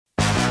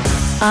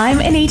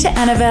I'm Anita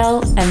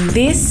Anabel, and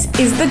this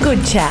is The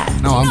Good Chat.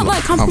 No, I'm not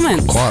like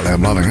compliments. I'm quietly,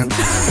 I'm loving it.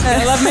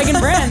 I love making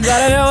friends. I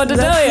don't know what to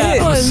tell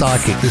you. I'm a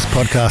psychic. This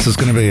podcast is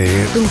going to be a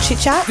hit. Little chit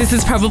chat. This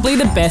is probably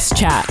the best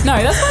chat. No,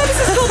 that's why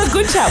this is called The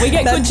Good Chat. We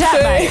get good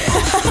chat, mate.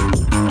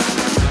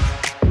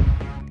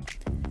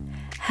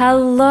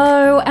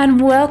 Hello, and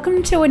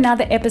welcome to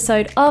another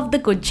episode of The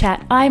Good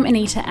Chat. I'm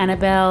Anita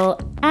Anabel,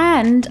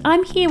 and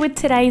I'm here with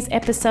today's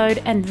episode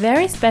and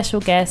very special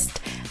guest,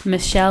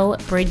 Michelle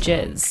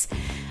Bridges.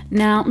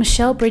 Now,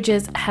 Michelle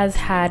Bridges has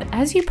had,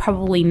 as you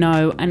probably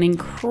know, an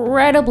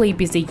incredibly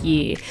busy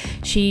year.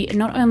 She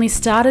not only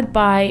started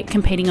by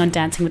competing on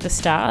Dancing with the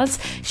Stars,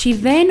 she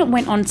then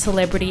went on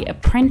Celebrity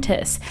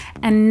Apprentice,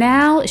 and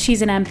now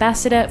she's an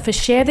ambassador for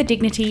Share the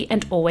Dignity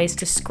and Always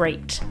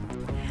Discreet.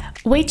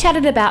 We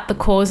chatted about the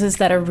causes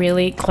that are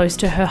really close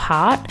to her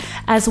heart,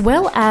 as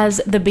well as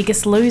The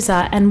Biggest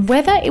Loser and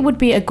whether it would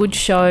be a good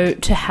show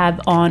to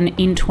have on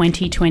in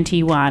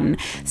 2021.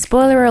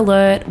 Spoiler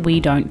alert,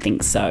 we don't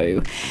think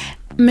so.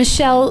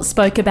 Michelle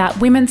spoke about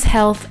women's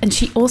health, and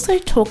she also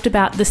talked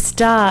about the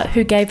star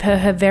who gave her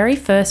her very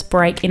first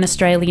break in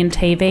Australian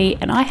TV,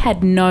 and I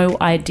had no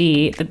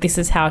idea that this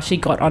is how she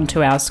got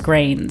onto our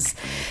screens.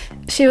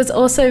 She was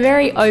also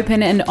very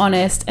open and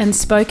honest and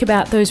spoke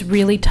about those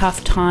really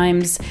tough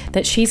times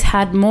that she's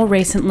had more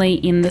recently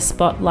in the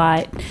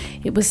spotlight.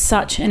 It was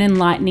such an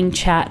enlightening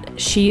chat.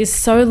 She is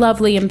so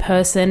lovely in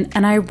person,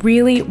 and I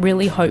really,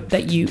 really hope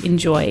that you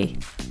enjoy.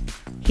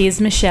 Here's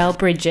Michelle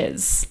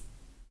Bridges.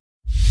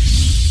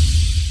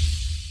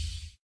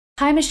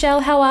 Hi Michelle,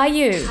 how are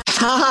you?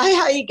 Hi,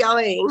 how are you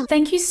going?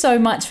 Thank you so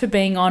much for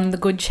being on The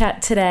Good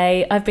Chat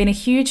today. I've been a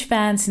huge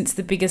fan since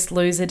The Biggest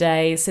Loser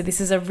days, so this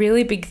is a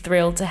really big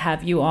thrill to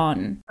have you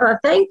on. Oh,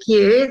 thank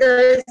you.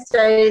 Those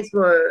days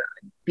were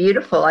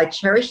beautiful. I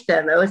cherished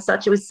them. It was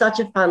such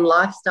a fun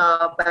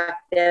lifestyle back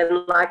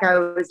then. Like I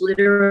was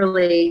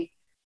literally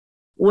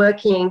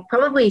working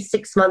probably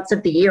 6 months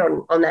of the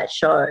year on that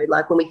show.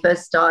 Like when we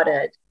first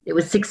started, it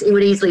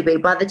would easily be.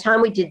 By the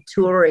time we did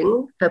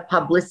touring for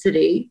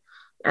publicity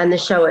and the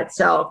show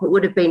itself, it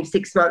would have been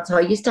 6 months. So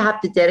I used to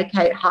have to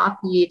dedicate half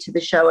a year to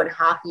the show and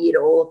half a year to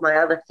all of my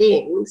other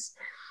things.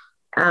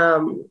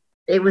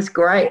 It was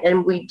great.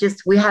 And we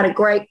had a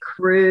great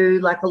crew.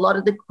 Like a lot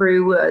of the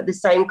crew were the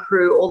same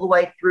crew all the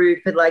way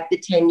through for like the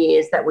 10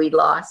 years that we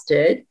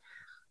lasted.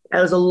 It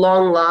was a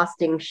long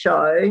lasting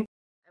show.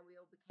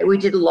 And we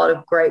did a lot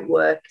of great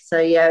work. So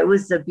yeah, it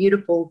was a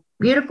beautiful,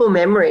 beautiful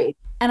memory.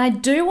 And I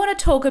do want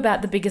to talk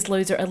about The Biggest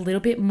Loser a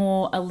little bit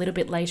more a little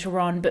bit later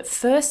on. But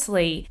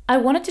firstly, I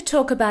wanted to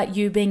talk about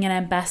you being an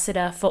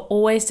ambassador for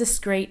Always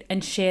Discreet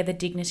and Share the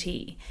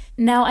Dignity.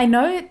 Now, I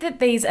know that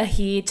these are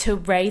here to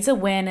raise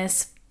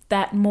awareness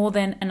that more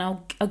than, and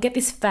I'll get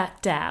this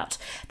fact out,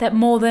 that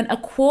more than a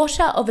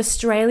quarter of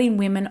Australian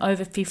women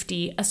over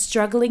 50 are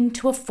struggling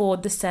to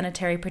afford the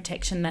sanitary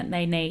protection that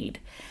they need.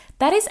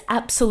 That is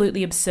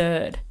absolutely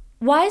absurd.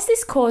 Why is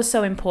this cause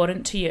so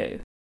important to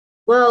you?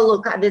 Well,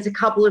 look, there's a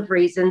couple of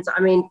reasons.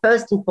 I mean,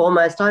 first and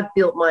foremost, I've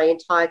built my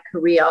entire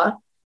career.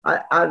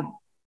 I've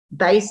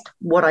based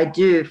what I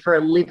do for a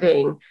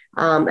living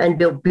and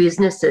built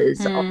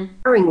businesses on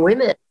empowering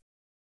women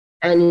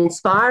and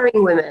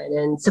inspiring women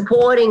and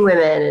supporting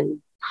women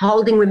and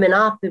holding women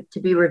up to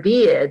be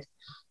revered.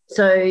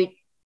 So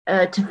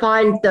to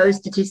find those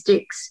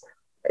statistics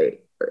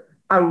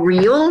are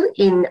real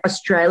in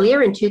Australia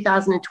in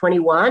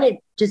 2021, it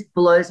just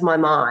blows my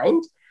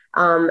mind.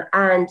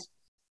 And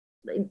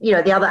you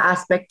know, the other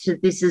aspect to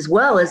this as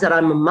well is that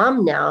I'm a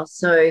mum now.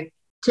 So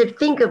to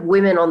think of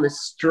women on the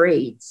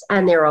streets,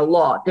 and there are a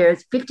lot,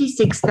 there's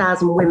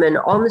 56,000 women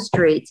on the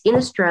streets in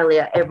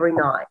Australia every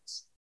night.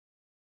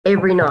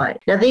 Every night.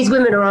 Now, these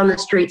women are on the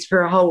streets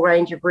for a whole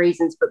range of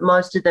reasons, but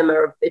most of them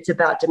it's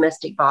about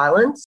domestic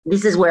violence.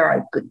 This is where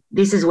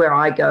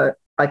I go,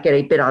 I get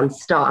a bit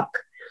unstuck.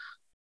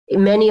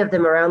 Many of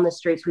them are on the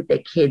streets with their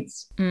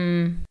kids.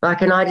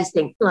 Like, and I just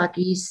think, like,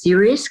 are you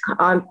serious?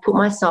 I put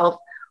myself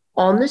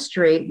on the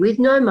street with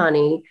no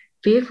money,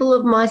 fearful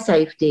of my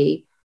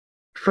safety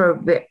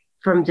from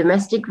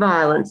domestic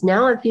violence.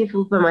 Now I'm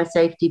fearful for my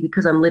safety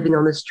because I'm living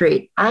on the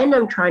street and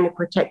I'm trying to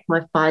protect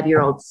my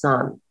 5-year-old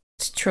son.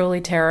 It's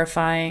truly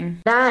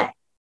terrifying. That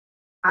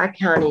I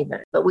can't even.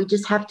 But we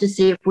just have to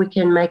see if we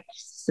can make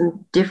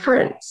some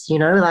difference, you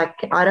know, like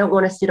I don't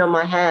want to sit on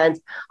my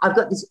hands. I've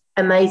got this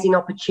amazing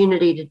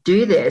opportunity to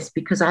do this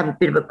because I have a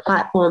bit of a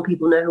platform.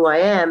 People know who I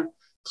am.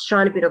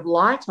 Shine a bit of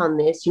light on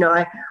this. You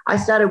know, I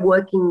started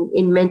working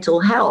in mental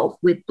health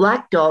with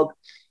Black Dog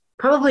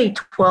probably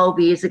 12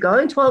 years ago.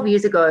 And 12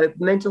 years ago,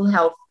 mental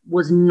health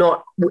was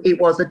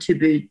a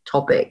taboo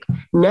topic.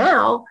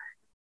 Now,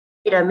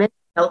 you know, mental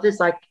health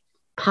is like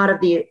part of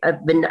the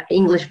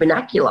English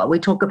vernacular. We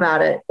talk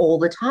about it all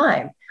the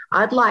time.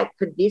 I'd like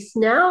for this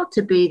now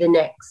to be the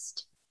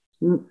next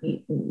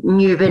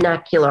new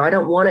vernacular. I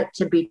don't want it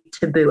to be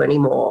taboo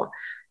anymore.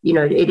 You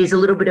know, it is a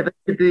little bit of a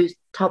taboo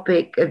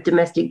topic of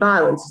domestic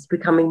violence. It's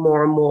becoming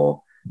more and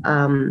more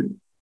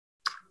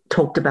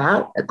talked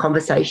about,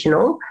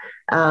 conversational.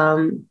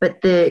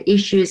 But the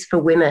issues for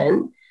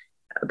women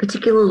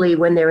particularly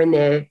when they're in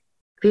their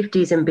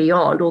 50s and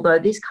beyond, although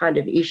this kind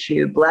of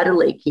issue, bladder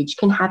leakage,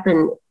 can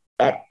happen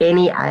at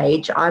any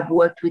age. I've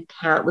worked with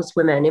countless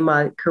women in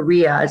my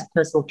career as a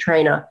personal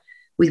trainer,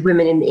 with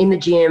women in the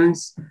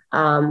gyms,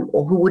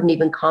 or who wouldn't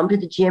even come to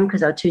the gym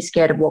because they were too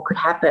scared of what could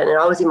happen. And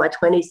I was in my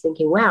 20s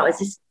thinking, wow, is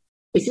this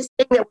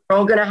thing that we're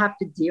all going to have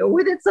to deal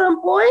with at some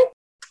point?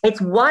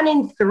 It's 1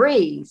 in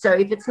 3. So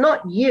if it's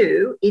not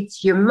you,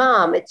 it's your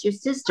mom, it's your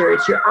sister,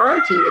 it's your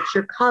auntie, it's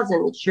your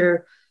cousin, it's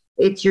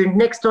your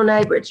next door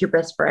neighbor, it's your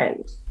best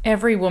friend.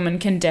 Every woman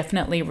can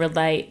definitely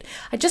relate.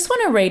 I just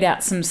want to read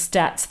out some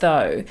stats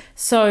though.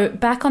 So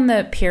back on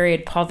the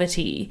period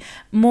poverty,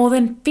 more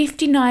than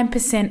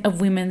 59%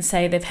 of women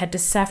say they've had to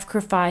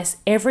sacrifice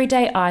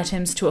everyday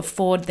items to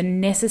afford the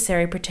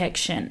necessary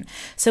protection.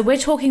 So we're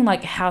talking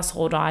like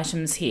household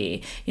items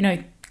here,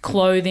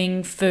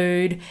 clothing,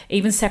 food,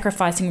 even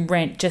sacrificing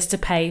rent just to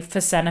pay for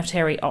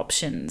sanitary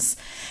options.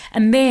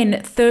 And then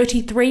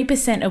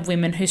 33% of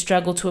women who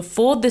struggle to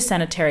afford the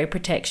sanitary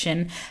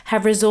protection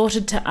have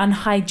resorted to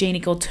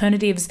unhygienic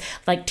alternatives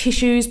like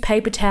tissues,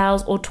 paper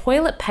towels, or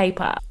toilet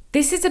paper.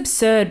 This is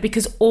absurd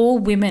because all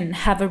women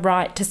have a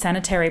right to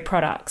sanitary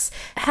products.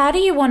 How do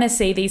you want to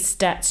see these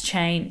stats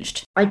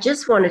changed? I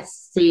just want to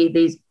see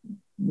these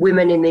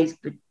women in these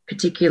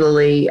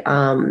particularly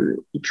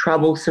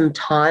troublesome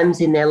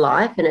times in their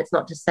life. And it's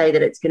not to say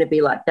that it's going to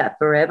be like that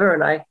forever.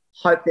 And I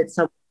hope that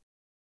some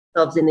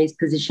themselves in these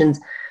positions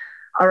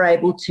are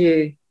able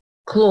to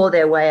claw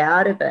their way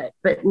out of it.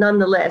 But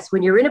nonetheless,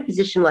 when you're in a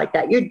position like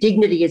that, your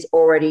dignity is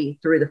already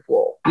through the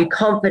floor. Your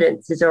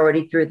confidence is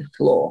already through the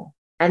floor.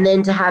 And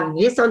then to have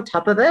this on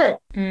top of it,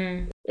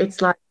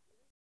 it's like,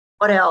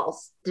 what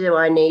else do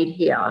I need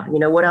here?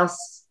 What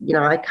else,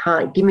 I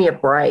can't, give me a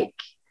break.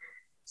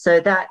 So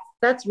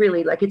that's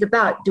really it's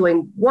about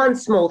doing one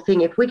small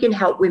thing. If we can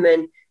help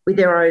women with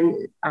their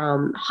own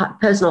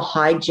personal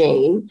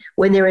hygiene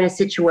when they're in a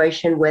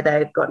situation where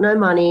they've got no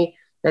money,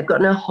 they've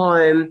got no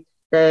home,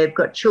 they've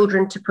got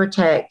children to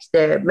protect,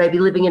 they're maybe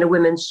living in a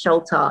women's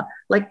shelter,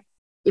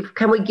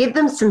 can we give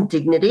them some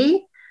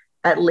dignity,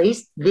 at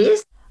least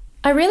this?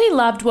 I really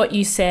loved what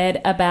you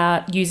said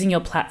about using your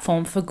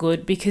platform for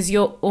good, because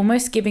you're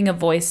almost giving a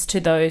voice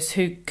to those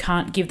who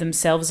can't give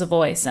themselves a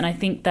voice. And I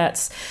think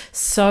that's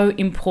so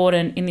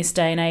important in this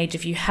day and age.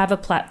 If you have a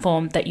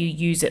platform, that you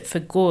use it for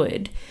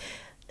good.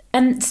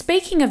 And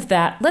speaking of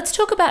that, let's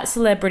talk about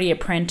Celebrity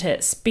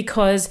Apprentice,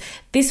 because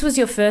this was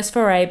your first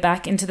foray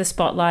back into the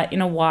spotlight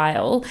in a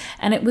while.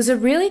 And it was a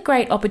really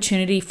great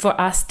opportunity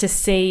for us to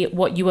see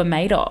what you were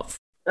made of.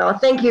 Oh,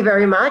 thank you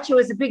very much. It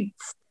was a big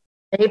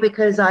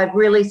because I've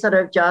really sort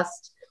of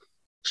just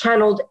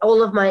channeled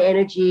all of my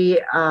energy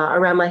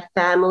around my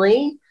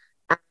family,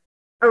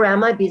 around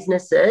my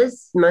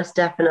businesses, most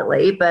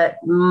definitely, but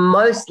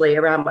mostly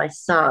around my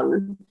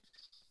son,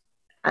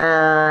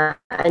 and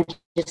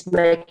just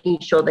making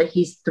sure that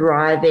he's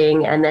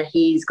thriving and that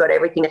he's got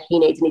everything that he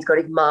needs and he's got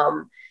his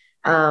mum.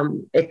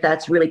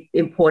 That's really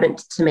important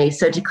to me.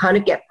 So to kind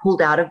of get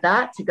pulled out of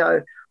that, to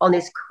go on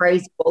this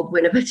crazy old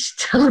winner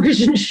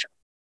television show,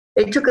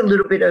 it took a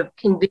little bit of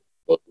convincing,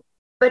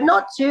 but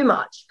not too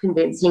much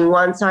convincing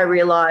once I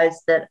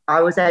realised that I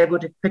was able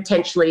to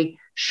potentially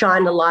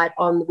shine a light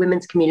on the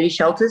women's community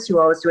shelters, who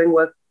I was doing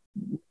work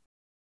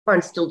for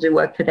and still do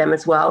work for them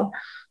as well,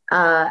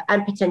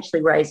 and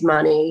potentially raise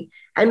money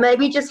and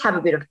maybe just have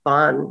a bit of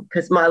fun,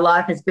 because my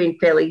life has been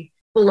fairly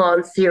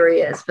full-on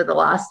serious for the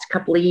last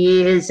couple of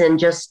years and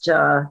just,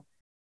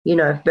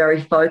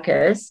 very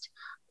focused.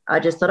 I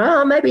just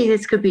thought, maybe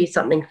this could be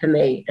something for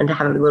me and to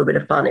have a little bit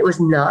of fun. It was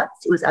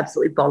nuts. It was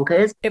absolutely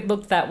bonkers. It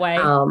looked that way.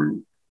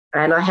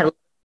 And I had a lot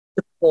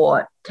of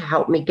support to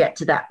help me get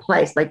to that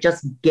place.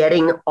 Just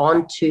getting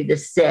onto the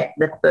set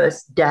the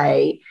first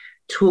day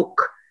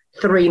took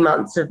 3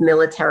 months of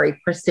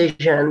military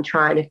precision,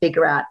 trying to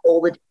figure out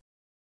all the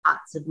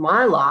parts of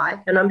my life.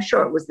 And I'm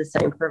sure it was the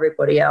same for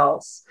everybody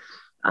else.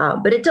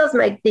 But it does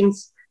make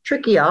things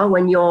trickier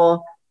when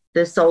you're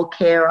the sole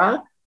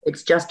carer.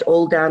 It's just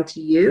all down to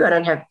you. I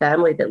don't have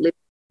family that live.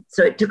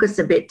 So it took us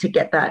a bit to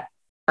get that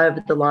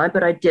over the line,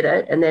 but I did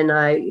it. And then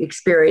I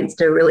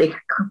experienced a really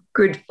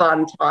good,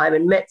 fun time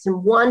and met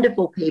some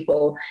wonderful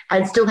people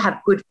and still have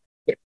good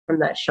friendships from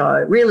that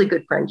show, really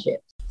good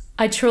friendships.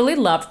 I truly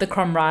loved the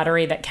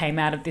camaraderie that came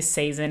out of this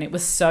season. It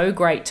was so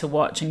great to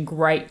watch and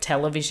great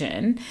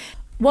television.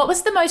 What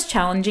was the most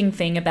challenging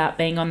thing about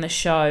being on the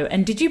show?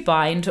 And did you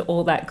buy into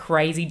all that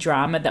crazy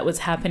drama that was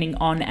happening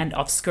on and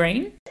off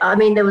screen? I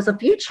mean, there was a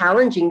few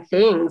challenging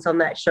things on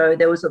that show.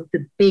 There was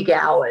the big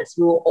hours.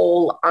 We were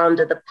all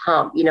under the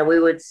pump. We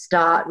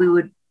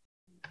would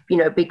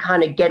be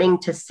kind of getting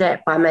to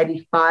set by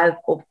maybe 5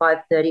 or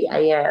 5:30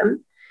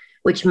 a.m.,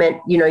 which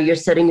meant, you're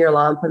setting your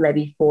alarm for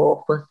maybe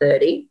 4 or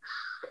 4:30.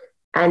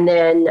 And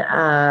then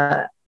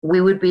we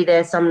would be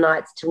there some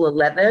nights till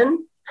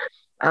 11.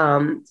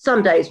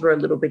 Some days were a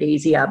little bit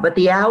easier, but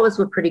the hours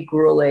were pretty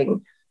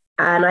grueling.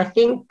 And I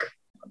think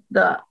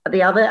the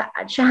other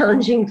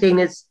challenging thing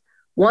is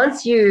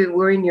once you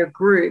were in your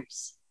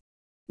groups,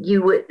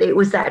 it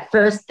was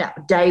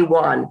that day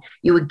one,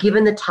 you were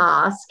given the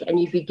task and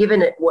you'd be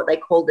given it what they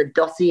called a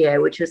dossier,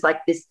 which was like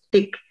this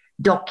thick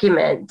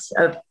document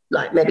of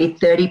like maybe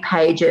 30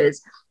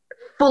 pages,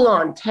 full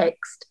on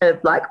text of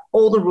like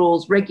all the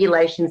rules,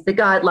 regulations, the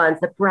guidelines,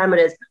 the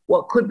parameters,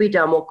 what could be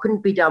done, what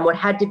couldn't be done, what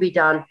had to be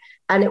done.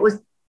 And it was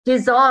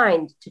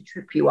designed to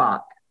trip you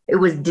up. It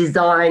was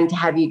designed to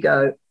have you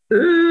go,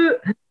 ooh,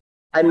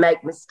 and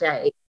make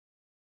mistakes.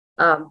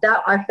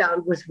 That I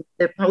found was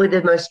probably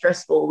the most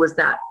stressful, was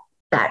that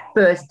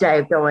first day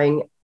of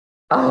going,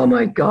 oh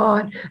my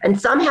God. And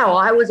somehow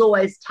I was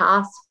always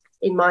tasked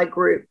in my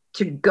group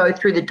to go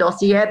through the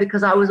dossier,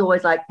 because I was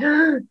always like,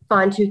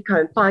 fine tooth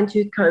comb, fine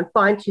tooth comb,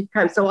 fine tooth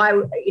comb. So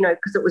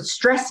because it would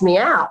stress me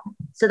out.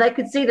 So they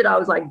could see that I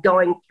was like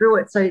going through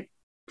it. So,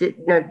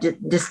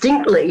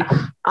 distinctly,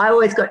 I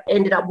always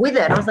ended up with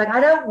it. I was like, I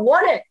don't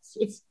want it.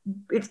 It's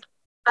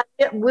I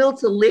get will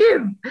to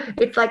live.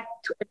 It's like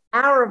an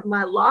hour of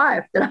my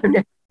life that I'm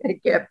never going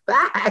to get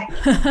back.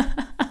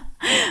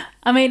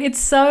 I mean, it's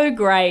so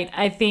great.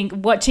 I think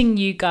watching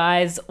you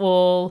guys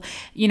all,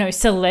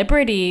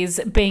 celebrities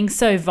being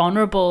so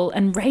vulnerable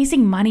and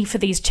raising money for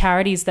these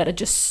charities that are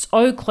just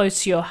so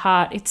close to your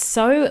heart. It's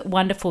so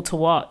wonderful to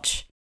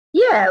watch.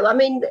 Yeah, I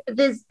mean,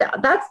 that's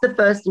the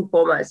first and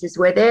foremost, is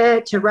we're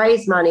there to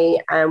raise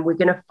money and we're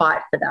going to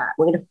fight for that.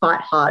 We're going to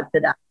fight hard for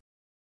that.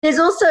 There's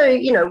also,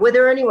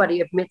 whether anybody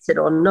admits it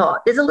or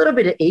not, there's a little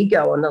bit of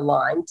ego on the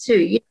line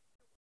too.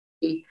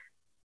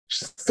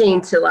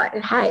 Seem to like,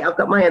 hey, I've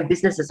got my own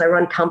businesses. I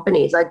run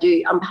companies. I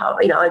do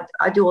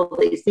all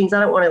these things. I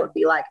don't want to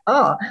be like,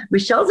 oh,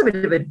 Michelle's a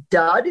bit of a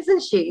dud,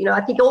 isn't she? I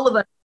think all of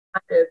us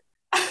kind of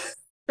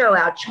show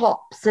our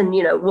chops and,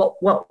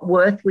 what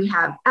worth we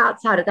have.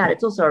 Outside of that,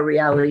 it's also a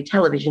reality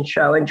television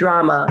show, and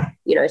drama,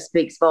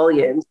 speaks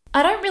volumes.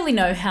 I don't really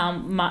know how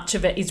much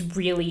of it is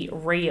really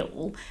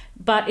real,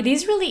 but it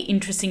is really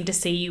interesting to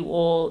see you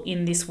all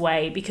in this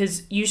way,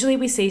 because usually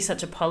we see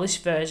such a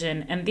polished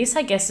version, and this,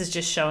 I guess, is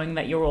just showing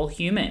that you're all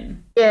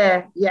human.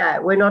 Yeah,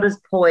 we're not as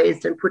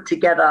poised and put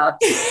together.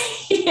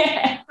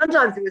 Yeah.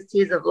 Sometimes it was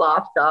tears of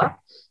laughter,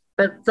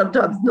 but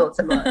sometimes not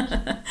so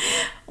much.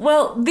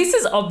 Well, this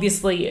is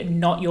obviously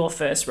not your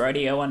first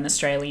rodeo on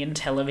Australian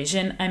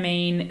television. I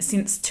mean,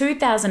 since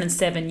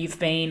 2007, you've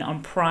been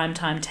on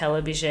primetime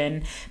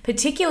television,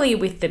 particularly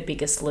with The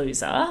Biggest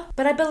Loser.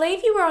 But I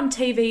believe you were on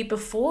TV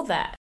before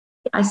that.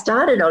 I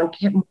started on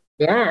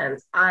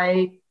Dance.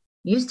 I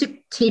used to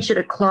teach at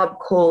a club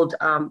called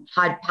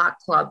Hyde Park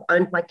Club,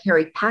 owned by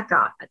Kerri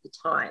Packer at the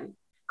time.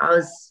 I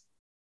was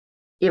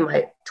in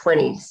my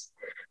 20s.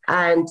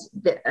 And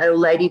a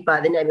lady by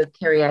the name of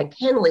Kerri Anne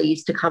Kennerley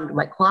used to come to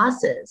my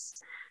classes.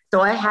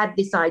 So I had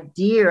this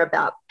idea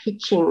about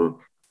pitching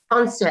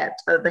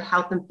concept of the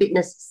health and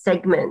fitness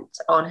segment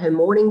on her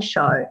morning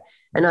show.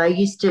 And I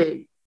used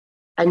to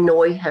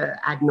annoy her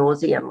ad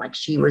nauseum. Like,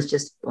 she was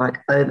just like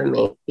over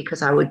me,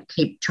 because I would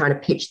keep trying to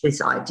pitch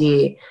this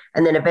idea.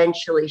 And then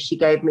eventually she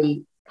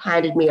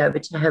handed me over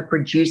to her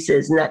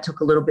producers, and that took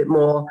a little bit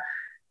more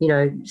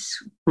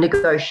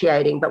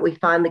negotiating, but we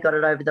finally got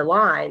it over the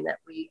line.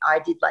 I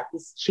did like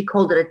this, she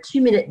called it a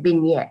 2-minute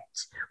vignette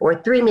or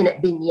a 3-minute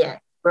vignette,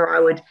 where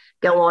I would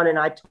go on and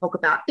I'd talk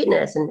about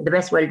fitness and the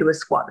best way to do a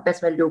squat, the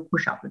best way to do a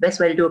push-up, the best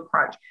way to do a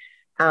crunch.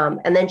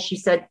 And then she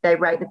said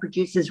the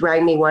producers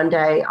rang me one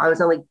day. I was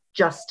only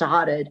just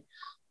started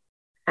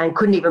and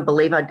couldn't even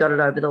believe I'd got it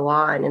over the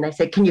line. And they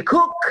said, can you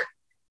cook?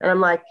 And I'm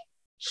like,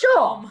 sure.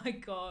 Oh my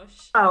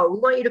gosh. Oh, we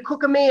want you to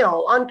cook a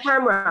meal on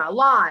camera,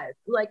 live.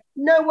 I'm like,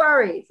 no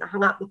worries. I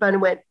hung up the phone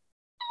and went,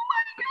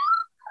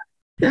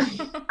 oh my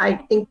God. I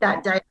think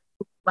that day,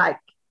 like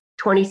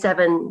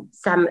 27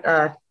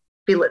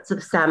 fillets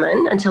of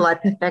salmon until I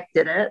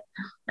perfected it.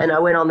 And I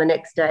went on the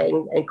next day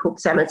and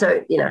cooked salmon.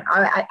 So,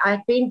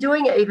 I've been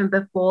doing it even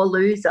before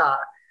Loser,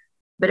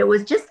 but it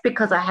was just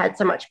because I had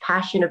so much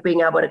passion of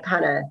being able to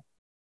kind of,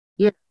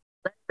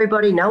 let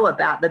everybody know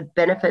about the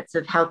benefits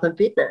of health and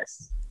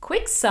fitness.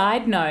 Quick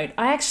side note,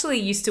 I actually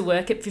used to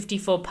work at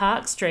 54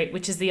 Park Street,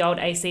 which is the old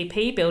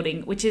ACP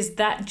building, which is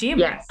that gym.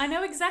 Yes. I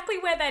know exactly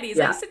where that is.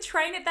 Yeah. I used to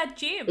train at that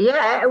gym.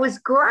 Yeah, it was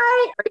great.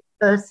 Very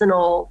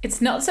personal. It's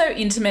not so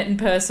intimate and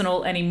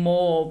personal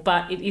anymore,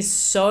 but it is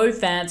so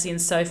fancy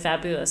and so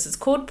fabulous. It's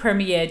called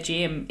Premier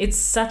Gym. It's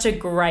such a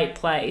great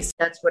place.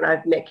 That's when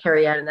I met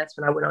Kerri Anne, and that's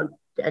when I went on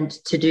and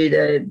to do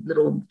the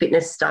little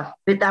fitness stuff.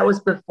 But that was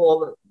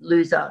before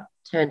Loser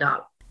turned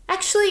up.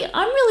 Actually,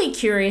 I'm really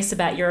curious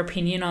about your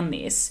opinion on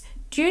this.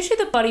 Due to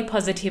the body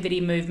positivity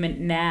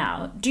movement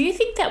now, do you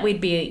think that we'd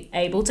be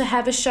able to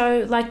have a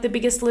show like The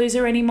Biggest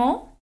Loser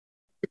anymore?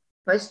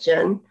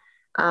 Question.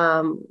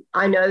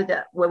 I know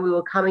that when we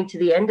were coming to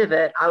the end of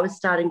it, I was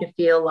starting to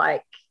feel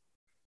like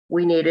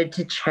we needed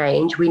to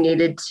change. We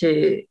needed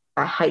to,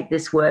 I hate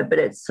this word, but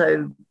it's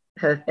so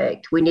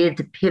perfect. We needed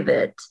to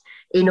pivot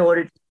in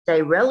order to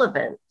stay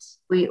relevant.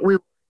 We were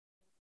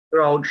an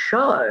old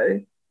show.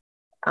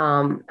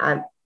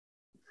 And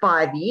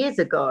 5 years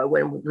ago,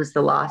 when it was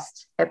the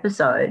last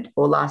episode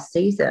or last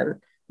season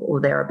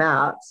or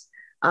thereabouts,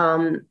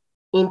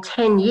 in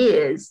 10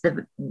 years,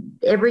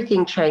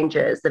 everything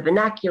changes. The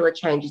vernacular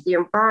changes. The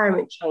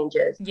environment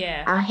changes.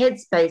 Yeah. Our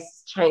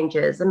headspace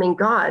changes. I mean,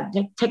 God,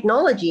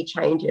 technology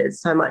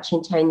changes so much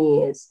in 10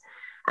 years.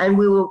 And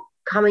we were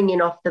coming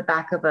in off the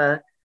back of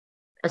a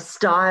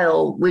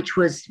style which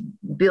was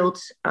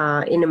built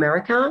in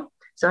America.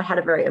 So it had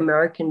a very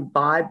American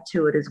vibe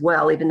to it as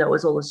well, even though it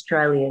was all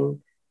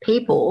Australian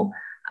people.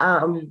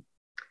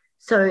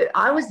 So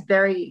I was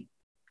very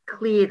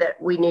clear that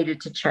we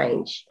needed to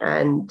change.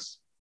 And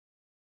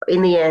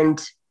in the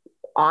end,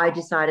 I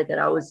decided that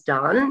I was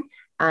done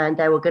and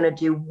they were going to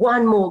do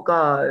one more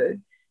go.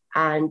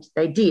 And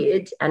they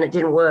did, and it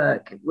didn't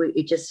work.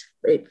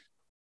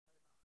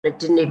 It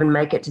didn't even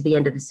make it to the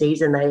end of the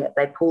season.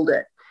 They pulled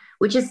it,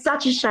 which is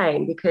such a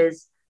shame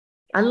because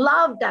I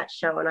love that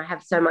show and I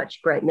have so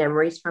much great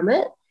memories from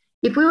it.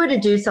 If we were to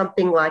do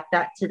something like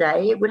that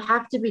today, it would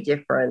have to be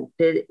different.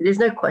 There's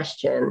no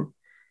question.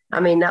 I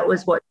mean, that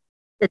was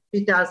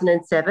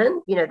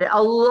 2007. You know,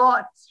 a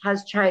lot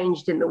has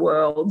changed in the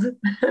world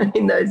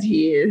in those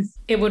years.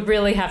 It would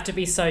really have to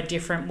be so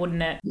different,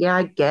 wouldn't it? Yeah,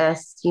 I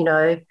guess, you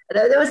know,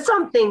 there were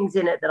some things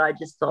in it that I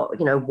just thought,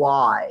 you know,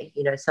 why?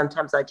 You know,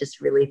 sometimes I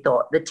just really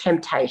thought the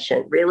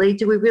temptation, really,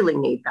 do we really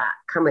need that?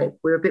 Come on,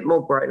 we're a bit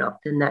more grown up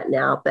than that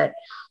now. But,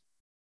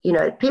 you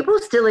know, people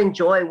still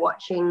enjoy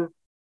watching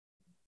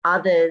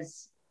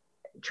others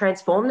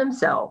transform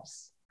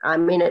themselves. I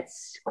mean,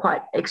 it's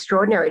quite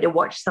extraordinary to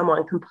watch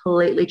someone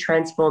completely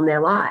transform their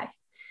life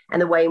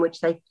and the way in which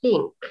they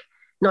think,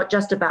 not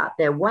just about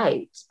their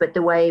weight, but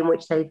the way in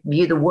which they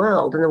view the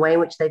world and the way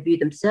in which they view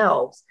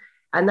themselves.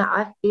 And that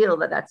I feel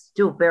that that's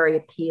still very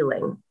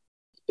appealing.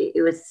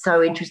 It was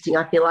so interesting.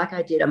 I feel like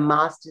I did a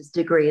master's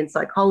degree in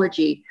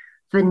psychology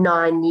for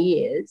 9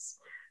 years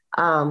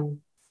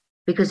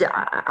because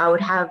I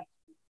would have,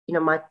 you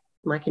know,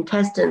 my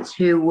contestants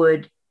who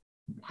would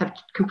have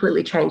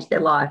completely changed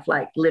their life,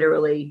 like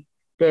literally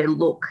their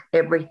look,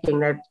 everything.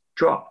 They've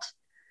dropped,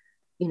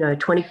 you know,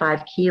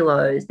 25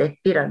 kilos. They're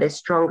fitter, they're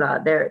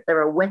stronger.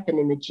 They're a weapon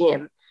in the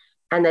gym.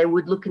 And they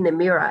would look in the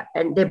mirror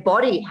and their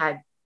body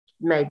had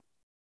made,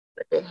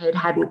 but their head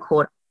hadn't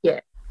caught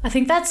yet. I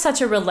think that's such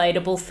a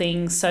relatable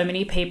thing. So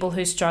many people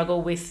who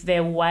struggle with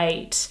their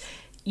weight,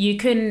 you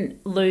can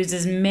lose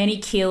as many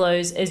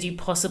kilos as you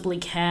possibly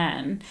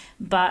can,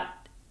 but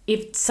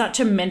it's such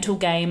a mental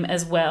game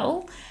as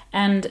well.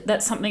 And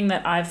that's something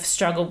that I've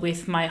struggled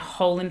with my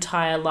whole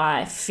entire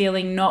life,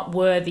 feeling not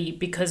worthy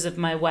because of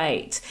my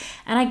weight.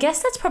 And I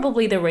guess that's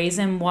probably the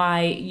reason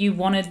why you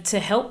wanted to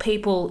help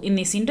people in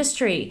this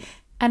industry.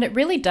 And it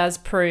really does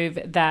prove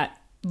that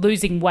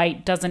losing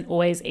weight doesn't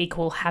always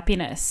equal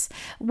happiness.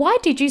 Why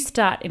did you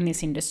start in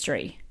this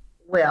industry?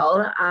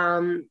 Well,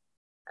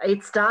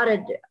 it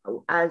started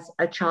as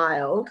a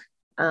child.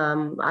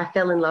 I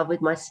fell in love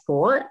with my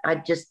sport. I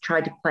just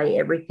tried to play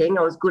everything.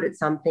 I was good at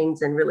some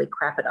things and really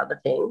crap at other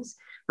things,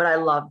 but I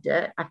loved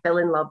it. I fell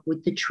in love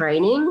with the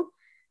training.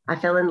 I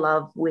fell in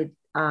love with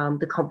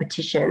the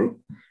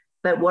competition.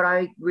 But what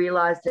I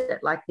realized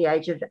at like the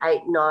age of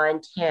 8,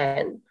 9,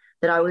 10,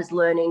 that I was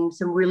learning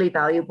some really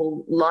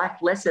valuable life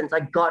lessons.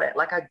 I got it.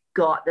 Like I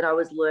got that I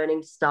was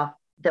learning stuff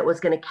that was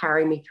going to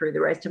carry me through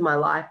the rest of my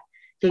life.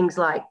 Things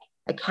like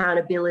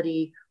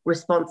accountability,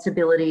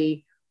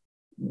 responsibility,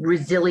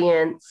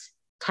 resilience,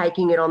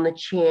 taking it on the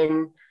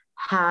chin,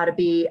 how to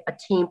be a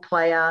team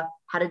player,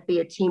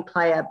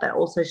 but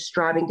also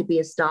striving to be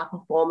a star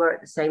performer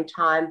at the same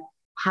time,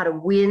 how to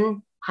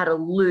win, how to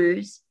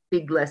lose,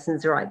 big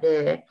lessons right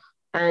there.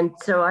 And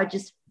so I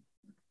just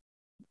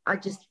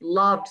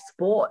loved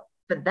sport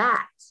for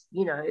that.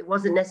 You know, it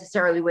wasn't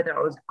necessarily whether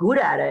I was good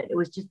at it. It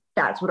was just,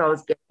 that's what I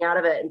was getting out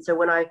of it. And so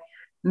when I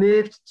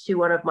moved to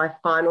one of my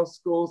final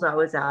schools I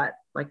was at,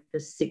 like the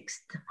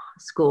 6th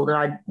school that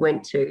I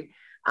went to,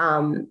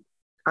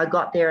 I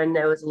got there and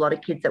there was a lot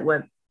of kids that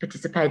weren't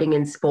participating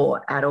in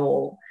sport at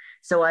all.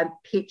 So I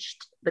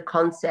pitched the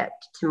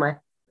concept to my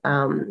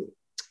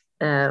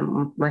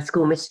my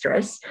school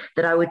mistress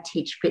that I would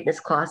teach fitness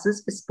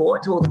classes for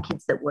sport to all the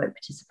kids that weren't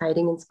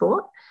participating in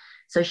sport.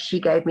 So she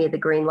gave me the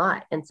green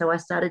light. And so I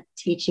started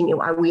teaching.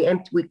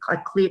 I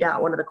cleared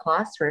out one of the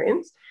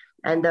classrooms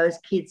and those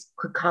kids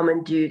could come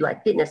and do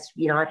like fitness.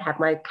 You know, I'd have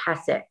my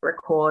cassette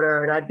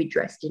recorder and I'd be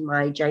dressed in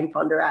my Jane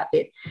Fonda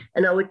outfit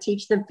and I would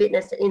teach them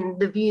fitness in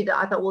the view that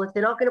I thought, well, if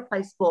they're not going to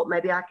play sport,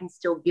 maybe I can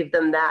still give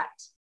them that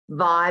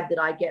vibe that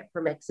I get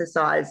from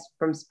exercise,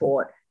 from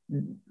sport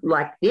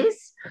like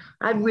this.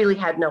 I really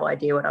had no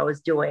idea what I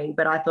was doing,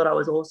 but I thought I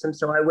was awesome.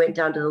 So I went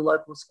down to the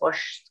local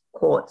squash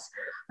courts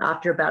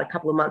after about a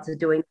couple of months of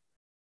doing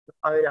the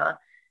owner.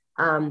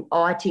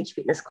 I teach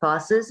fitness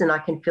classes and I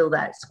can fill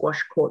that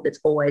squash court that's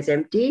always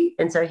empty.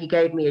 And so he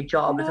gave me a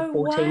job as a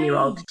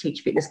 14-year-old to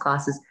teach fitness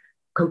classes,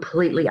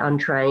 completely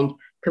untrained,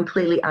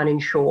 completely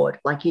uninsured.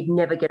 Like you'd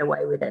never get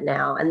away with it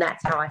now. And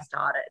that's how I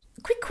started.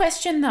 Quick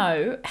question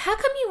though, how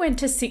come you went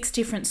to 6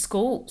 different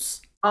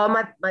schools? Oh,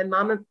 my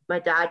mum and my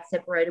dad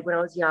separated when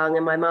I was young,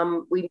 and my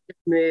mum, we just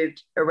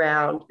moved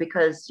around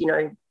because, you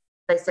know,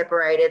 they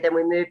separated. Then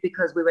we moved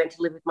because we went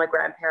to live with my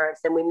grandparents.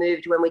 Then we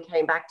moved when we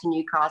came back to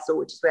Newcastle,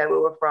 which is where we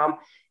were from,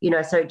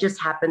 so it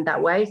just happened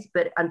that way.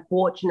 But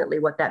unfortunately,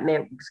 what that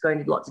meant was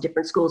going to lots of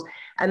different schools.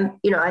 And,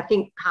 I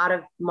think part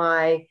of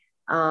my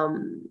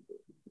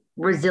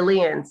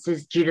resilience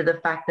is due to the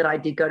fact that I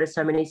did go to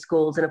so many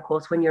schools. And of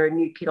course, when you're a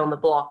new kid on the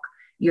block,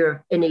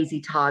 you're an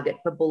easy target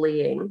for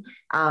bullying.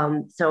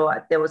 So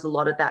there was a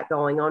lot of that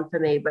going on for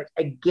me. But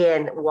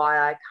again, why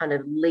I kind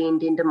of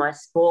leaned into my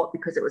sport,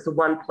 because it was the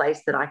one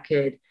place that I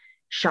could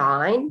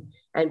shine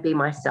and be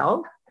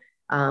myself.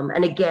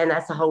 And again,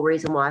 that's the whole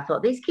reason why I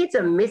thought these kids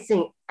are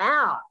missing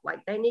out.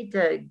 Like, they need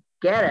to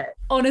get it.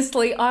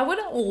 Honestly, I would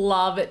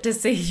love to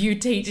see you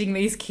teaching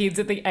these kids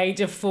at the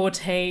age of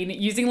 14,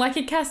 using like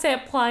a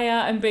cassette player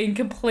and being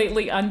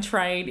completely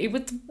untrained. It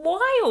was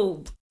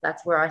wild.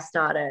 That's where I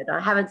started. I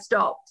haven't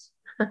stopped.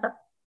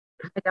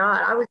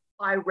 I would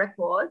buy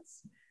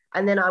records,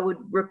 and then I would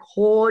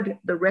record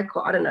the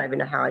record. I don't even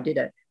know how I did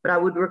it, but I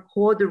would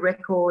record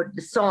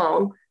the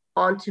song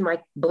onto my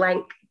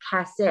blank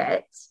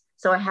cassette.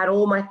 So I had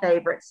all my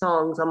favorite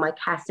songs on my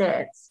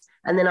cassettes,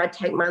 and then I'd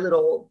take my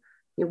little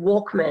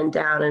Walkman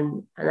down,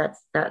 and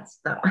that's that.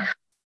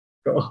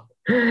 People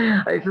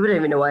don't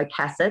even know what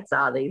cassettes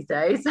are these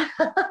days.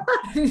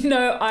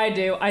 No, I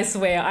do. I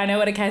swear. I know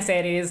what a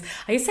cassette is.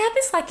 I used to have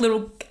this like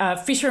little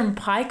Fisher and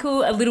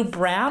Paykel, a little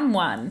brown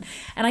one,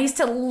 and I used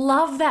to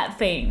love that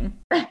thing.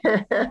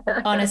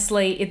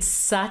 Honestly, it's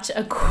such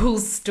a cool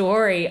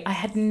story. I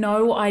had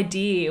no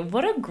idea.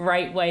 What a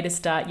great way to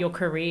start your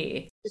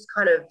career. Just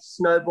kind of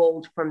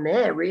snowballed from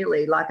there,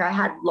 really. Like, I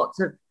had lots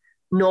of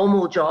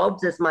normal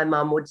jobs, as my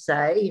mum would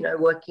say,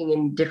 working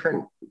in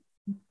different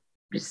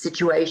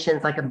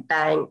situations like a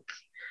bank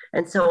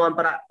and so on,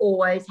 but I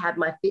always had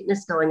my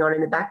fitness going on in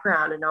the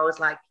background, and I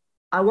was like,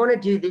 I want to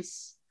do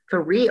this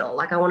for real.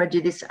 Like, I want to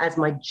do this as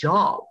my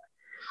job,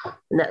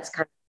 and that's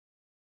kind of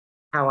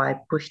how I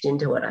pushed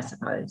into it, I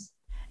suppose.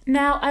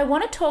 Now, I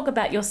want to talk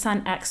about your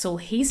son Axel.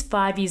 He's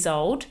 5 years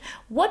old.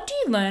 What do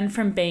you learn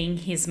from being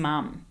his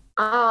mum?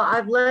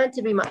 I've learned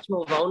to be much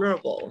more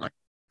vulnerable.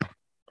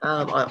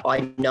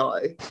 I know,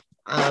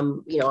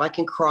 I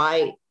can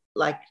cry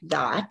like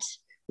that.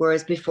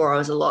 Whereas before I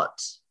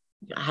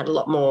had a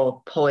lot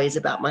more poise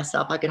about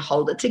myself. I could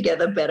hold it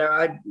together better.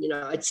 I've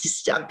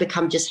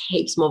become just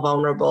heaps more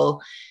vulnerable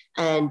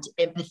and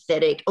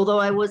empathetic. Although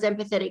I was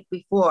empathetic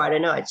before, I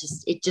don't know, it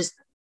just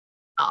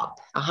up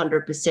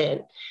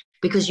 100%,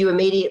 because you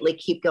immediately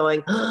keep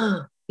going,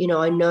 I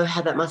know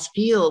how that must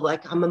feel.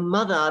 Like, I'm a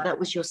mother, that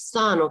was your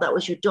son, or that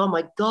was your daughter,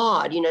 my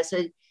God,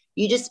 so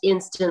you just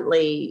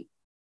instantly,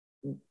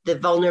 the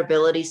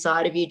vulnerability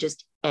side of you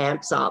just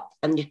amps up,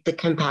 and the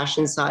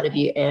compassion side of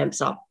you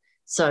amps up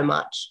so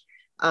much.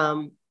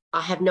 I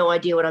have no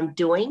idea what I'm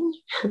doing.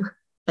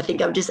 I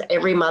think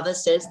every mother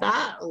says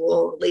that,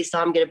 or at least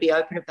I'm going to be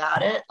open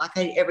about it. Like,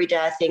 every day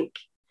I think,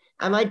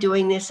 am I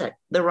doing this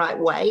the right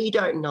way? You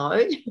don't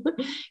know.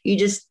 You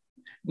just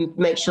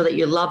make sure that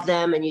you love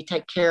them and you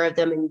take care of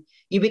them, and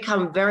you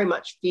become very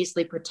much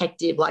fiercely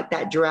protective, like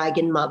that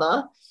dragon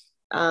mother.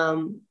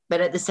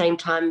 But at the same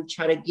time,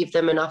 try to give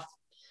them enough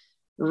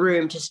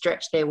room to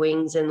stretch their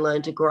wings and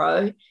learn to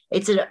grow.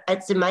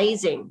 It's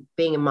amazing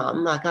being a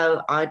mum. Like,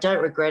 I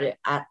don't regret it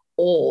at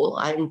all.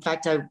 In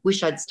fact, I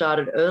wish I'd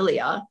started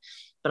earlier,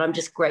 but I'm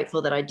just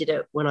grateful that I did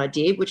it when I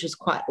did, which was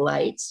quite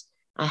late.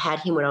 I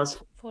had him when I was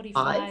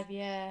 45.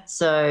 Yeah.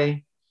 So,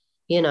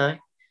 I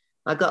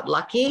got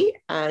lucky,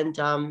 and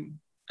I'm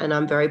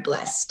very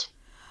blessed.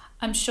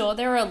 I'm sure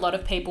there are a lot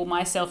of people,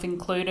 myself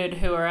included,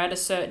 who are at a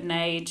certain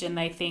age and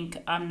they think,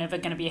 I'm never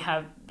going to be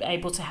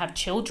able to have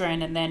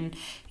children. And then,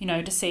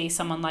 to see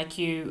someone like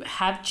you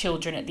have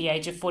children at the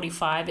age of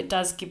 45, it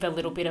does give a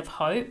little bit of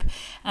hope.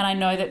 And I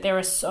know that there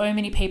are so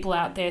many people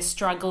out there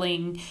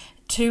struggling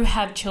to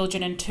have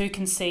children and to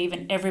conceive,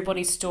 and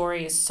everybody's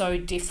story is so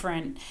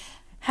different.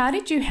 How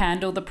did you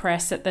handle the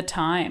press at the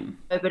time?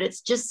 But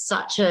it's just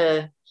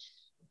there's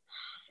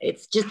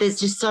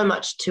just so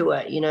much to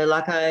it,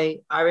 like I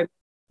remember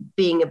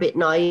being a bit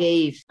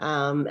naive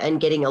and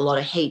getting a lot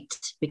of hate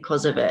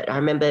because of it. I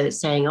remember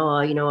saying,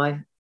 I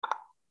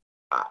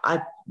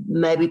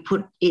maybe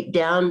put it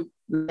down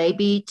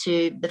maybe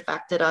to the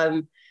fact that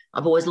I've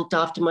always looked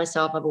after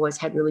myself. I've always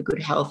had really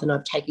good health, and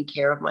I've taken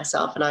care of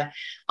myself. And I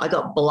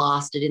got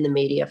blasted in the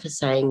media for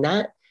saying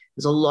that.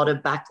 There's a lot of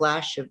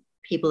backlash of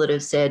people that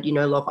have said,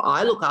 look,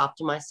 I look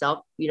after myself,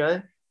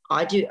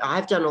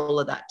 I've done all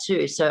of that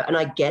too. So, and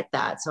I get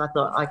that. So I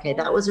thought, okay,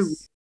 that was a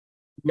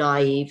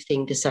naive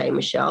thing to say,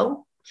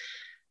 Michelle.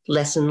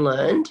 Lesson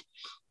learned.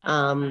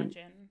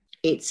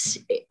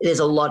 There's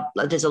a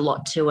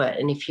lot to it,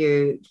 and if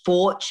you're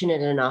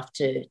fortunate enough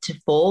to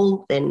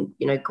fall, then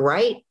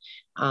great.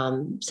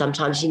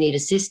 Sometimes you need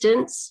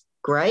assistance.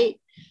 Great.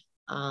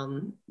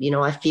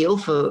 I feel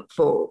for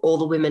all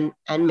the women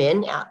and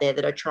men out there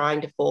that are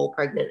trying to fall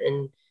pregnant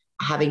and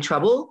having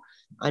trouble.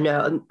 I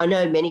know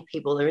many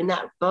people are in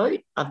that boat.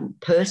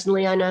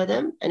 Personally, I know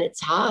them, and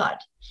it's hard.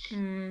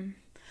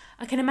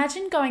 I can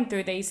imagine going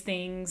through these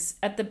things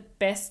at the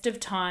best of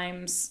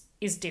times.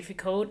 is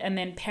difficult, and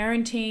then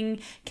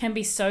parenting can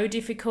be so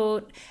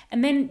difficult,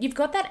 and then you've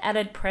got that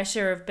added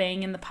pressure of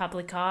being in the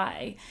public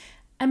eye.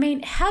 I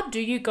mean, how do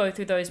you go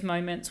through those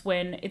moments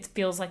when it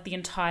feels like the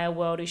entire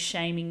world is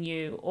shaming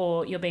you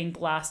or you're being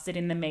blasted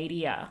in the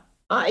media?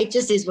 It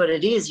just is what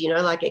it is,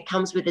 like it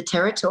comes with the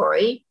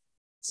territory.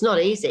 It's not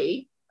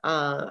easy.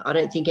 I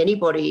don't think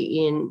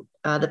anybody in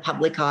the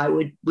public eye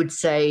would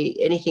say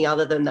anything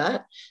other than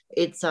that.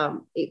 It's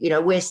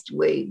we're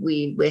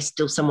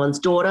still someone's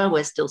daughter,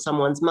 we're still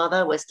someone's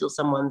mother, we're still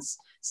someone's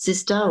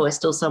sister, we're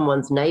still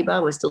someone's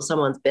neighbor, we're still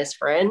someone's best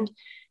friend.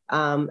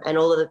 And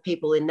all of the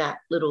people in that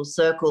little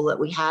circle that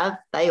we have,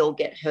 they all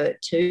get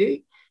hurt too,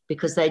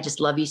 because they just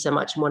love you so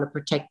much and want to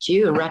protect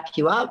you and wrap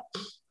you up.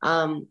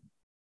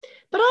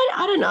 But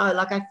I don't know,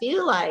 like I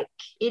feel like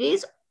it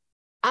is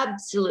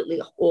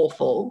absolutely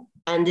awful,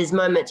 and there's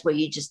moments where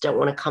you just don't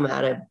want to come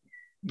out of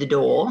the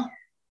door.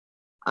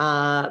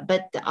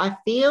 But I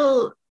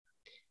feel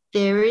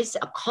there is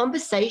a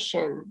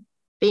conversation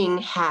being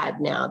had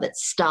now that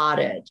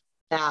started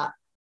about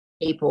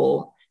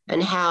people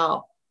and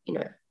how,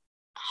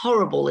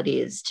 horrible it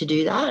is to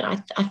do that.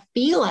 I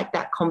feel like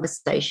that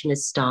conversation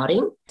is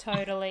starting.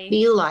 Totally. I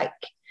feel like,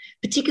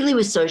 particularly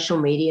with social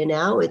media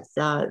now,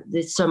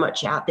 there's so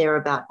much out there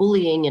about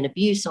bullying and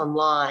abuse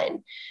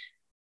online.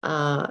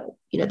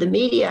 The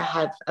media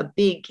have a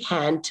big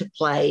hand to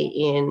play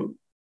in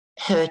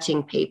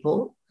hurting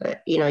people.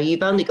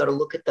 You've only got to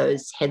look at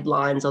those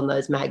headlines on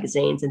those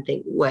magazines and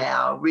think,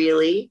 wow,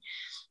 really?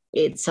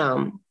 It's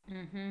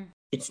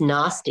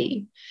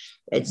nasty.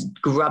 It's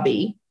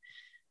grubby.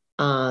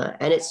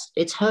 And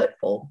it's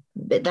hurtful.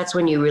 But that's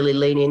when you really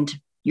lean into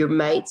your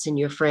mates and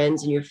your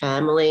friends and your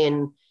family.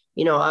 And,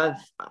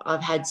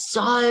 I've had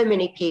so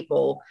many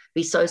people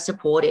be so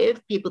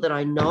supportive, people that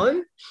I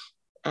know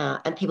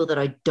and people that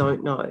I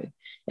don't know.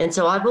 And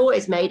so I've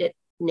always made it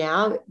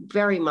now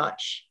very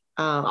much.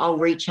 I'll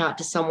reach out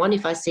to someone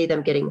if I see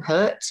them getting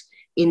hurt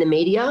in the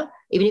media,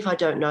 even if I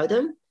don't know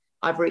them.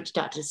 I've reached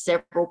out to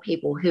several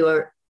people who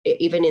are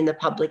even in the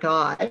public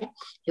eye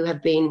who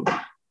have been,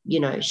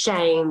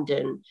 shamed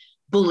and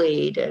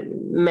bullied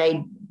and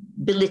made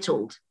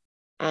belittled.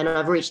 And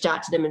I've reached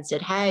out to them and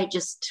said, hey,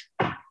 just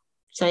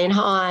saying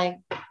hi,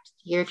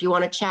 here if you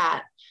want to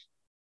chat,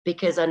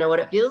 because I know what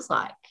it feels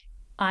like.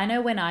 I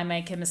know when I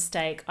make a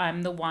mistake,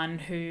 I'm the one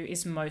who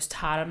is most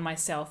hard on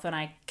myself, and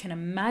I can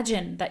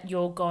imagine that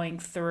you're going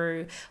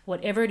through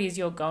whatever it is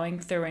you're going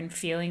through and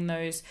feeling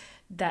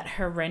that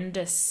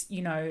horrendous,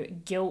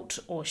 guilt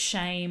or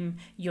shame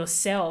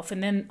yourself.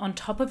 And then on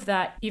top of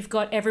that, you've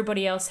got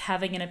everybody else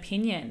having an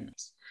opinion.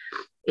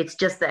 It's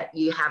just that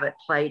you have it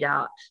played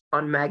out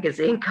on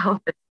magazine covers.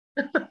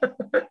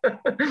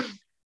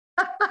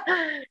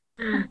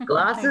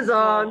 Glasses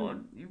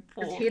on.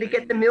 Just here to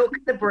get the milk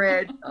and the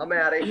bread. I'm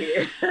out of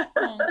here.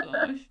 Oh,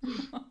 gosh.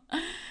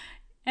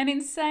 And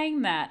in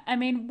saying that, I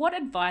mean, what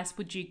advice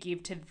would you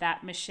give to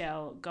that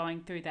Michelle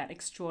going through that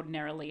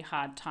extraordinarily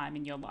hard time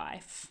in your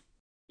life?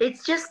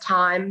 It's just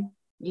time.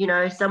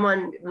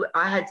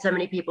 I had so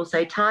many people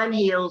say, time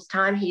heals.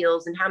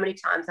 And how many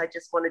times I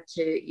just wanted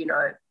to,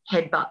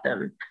 headbutt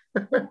them.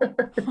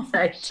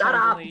 Say, shut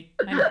up.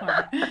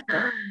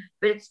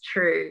 But it's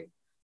true.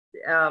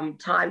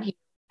 Time heals.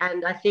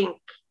 And I think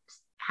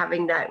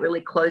having that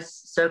really close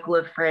circle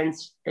of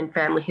friends and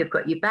family who've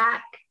got you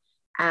back,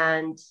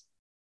 and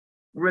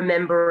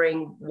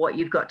remembering what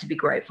you've got to be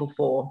grateful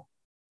for.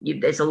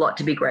 There's a lot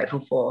to be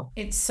grateful for.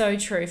 It's so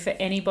true for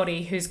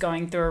anybody who's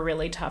going through a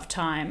really tough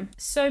time.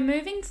 So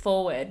moving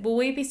forward, will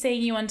we be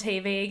seeing you on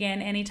TV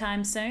again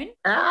anytime soon?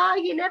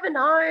 You never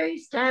know.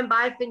 Stand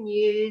by for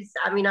news.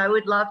 I mean, I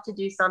would love to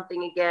do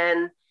something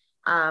again.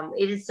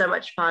 It is so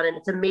much fun, and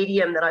it's a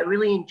medium that I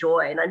really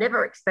enjoy, and I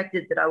never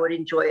expected that I would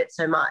enjoy it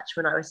so much.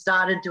 When I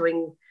started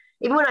doing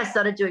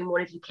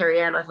Morning for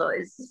Kerri Anne, I thought,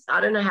 I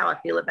don't know how I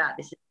feel about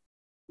this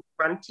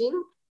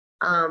fronting.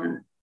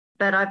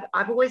 But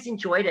I've always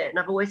enjoyed it, and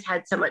I've always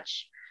had so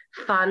much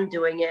fun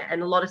doing it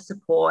and a lot of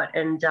support.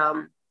 And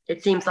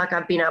it seems like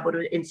I've been able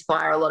to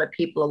inspire a lot of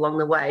people along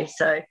the way.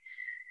 So,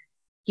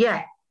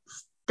 yeah,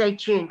 stay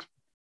tuned.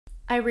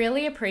 I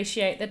really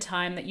appreciate the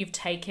time that you've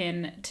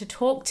taken to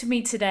talk to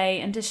me today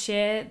and to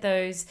share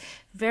those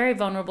very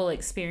vulnerable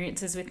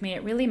experiences with me.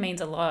 It really means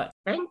a lot.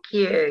 Thank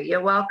you.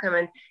 You're welcome.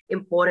 An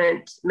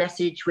important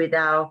message with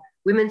our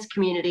women's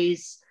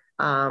communities.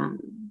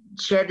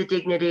 Share the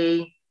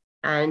dignity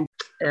and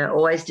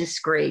always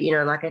discreet.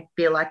 I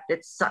feel like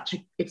it's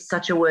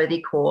such a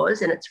worthy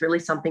cause, and it's really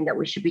something that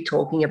we should be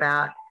talking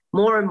about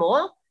more and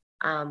more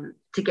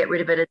to get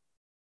rid of it.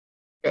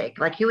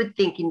 Like, you would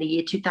think in the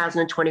year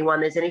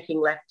 2021 there's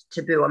anything left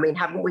taboo. I mean,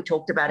 haven't we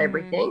talked about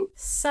everything?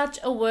 Such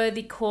a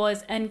worthy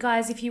cause. And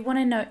guys, if you want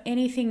to know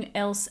anything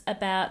else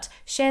about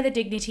Share the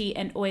Dignity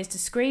and Always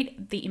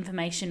Discreet, the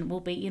information will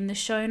be in the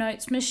show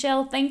notes.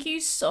 Michelle, thank you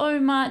so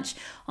much.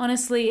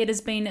 Honestly, it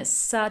has been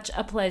such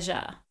a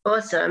pleasure.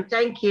 Awesome.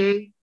 Thank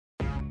you.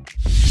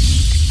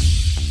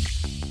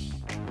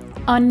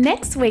 On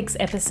next week's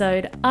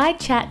episode, I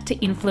chat to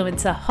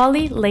influencer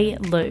Holly Lee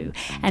Lu.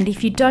 And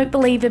if you don't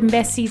believe in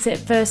besties at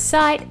first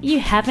sight, you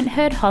haven't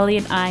heard Holly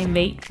and I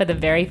meet for the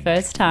very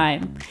first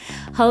time.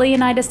 Holly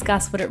and I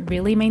discuss what it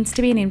really means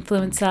to be an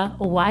influencer,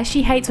 why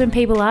she hates when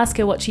people ask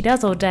her what she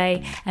does all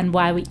day, and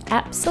why we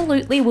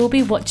absolutely will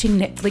be watching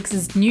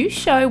Netflix's new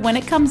show when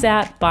it comes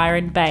out,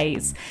 Byron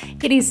Bayes.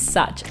 It is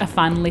such a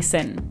fun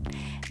listen.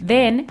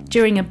 Then,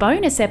 during a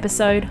bonus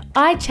episode,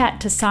 I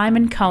chat to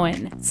Simon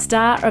Cohen,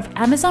 star of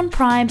Amazon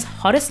Prime's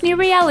hottest new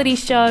reality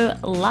show,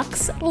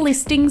 Lux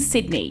Listing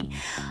Sydney.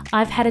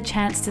 I've had a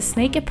chance to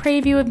sneak a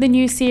preview of the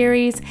new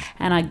series,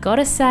 and I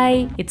gotta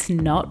say, it's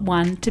not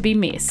one to be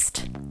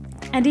missed.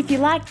 And if you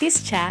like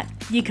this chat,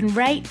 you can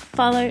rate,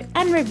 follow,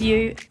 and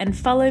review, and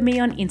follow me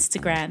on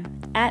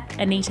Instagram at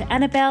Anita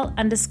Anabel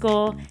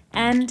 _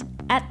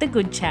 and at The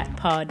Good Chat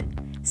Pod.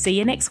 See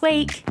you next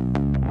week.